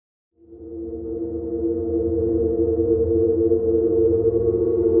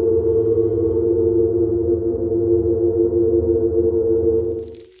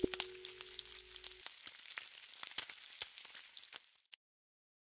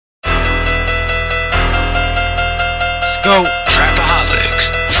go.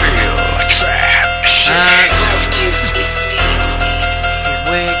 Trapaholics, real trap shit.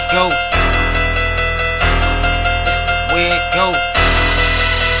 The way it go. It's the way it go.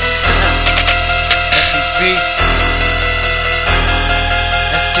 SHOTBY,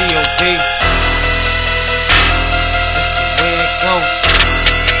 STOD. That's the way it go.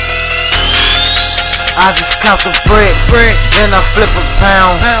 I just count the bread, then I flip a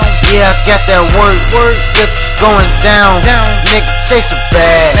pound. Yeah, I got that work, it's going down. Nigga chase a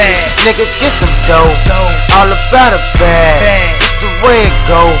bag, nigga get some dough. All about a bag, just the way it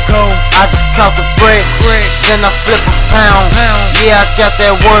go. I just count the bread, then I flip a pound. Yeah, I got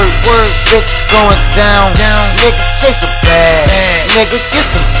that work, it's going down. Nigga chase a bag, nigga get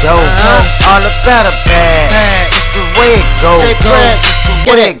some dough. All about a bag, just the way it go. Just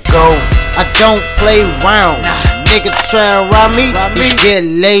the way it go. I don't play round. Nigga try and rob me, you get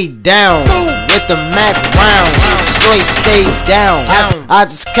laid down with the Mac round. Straight stay down. I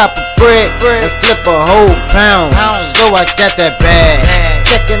just cop a bread and flip a whole pound. So I got that bag,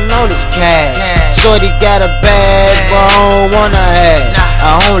 checking all this cash. Shorty got a bag, but I don't wanna ass.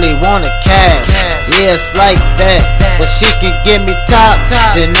 I only wanna cash. Yeah, it's like that. But she can give me top,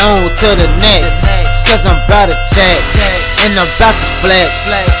 then on to the next. Cause I'm bout to check, and I'm bout to flex.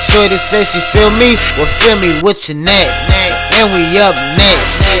 Shorty say she feel me, well feel me with your neck. And we up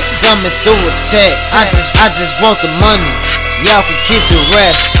next, coming through a text. I just want the money, y'all can keep the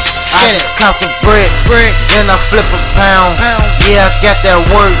rest. I just cop the bread, then I flip a pound. Yeah, I got that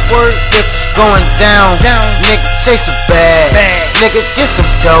work, it's going down. Nigga chase a bag, nigga get some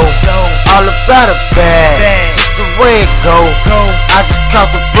dough. All about a bag, just the way it go. I just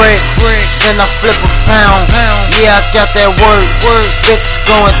cop the bread, then I flip a pound. Yeah, I got that work, it's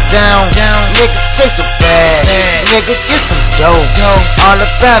going down. Nigga chase a bag, nigga get some dough. All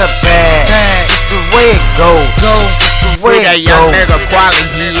about a bag, just the way it go. Just the way Free that it young go. nigga quality,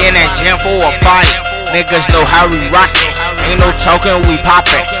 he in that gym for a body. Niggas know how we rockin', ain't no talking, we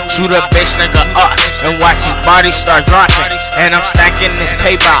poppin'. Shoot a bitch nigga up and watch his body start dropping. And I'm stacking this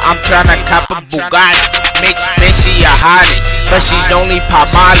paper, I'm tryna cop a Bugatti. Mixed bitch, she a hottie, but she don't need pop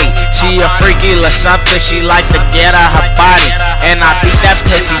molly. She a freaky or something, she like to get out her body. And I beat that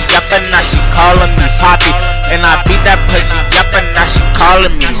pussy up and now she calling me Poppy. And I beat that pussy up and now she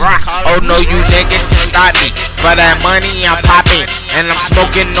calling me Rock. Oh no, you niggas can stop me. For that money I'm popping, and I'm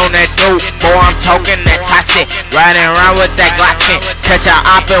smoking on that dope. Boy, I'm talking that toxic, riding around with that Glock 10. Catch a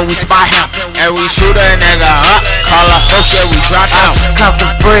op and we spot him, and we shoot a nigga up. Call a folks, yeah, we drop I out. just cop the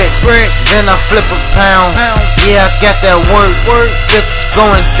bread, then I flip a pound. Yeah, I got that work, it's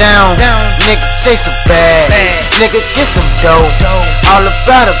going down. Nigga chase a bag, nigga get some dough. All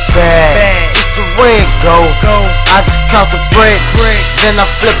about a bag, just the way it go. I just cop the bread, then I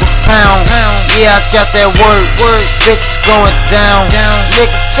flip a pound. Yeah, I got that work, it's going down.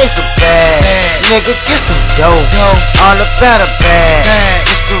 Nigga chase a bag, nigga get some dough. All about a bag,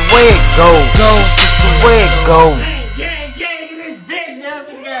 just the way it go. Just the way it go. Gang in this bitch, man.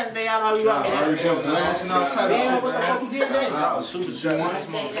 For the guys, they all know you out there. Blasting all type of shit, What the fuck you did that? man. Super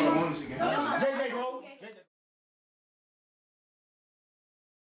J1.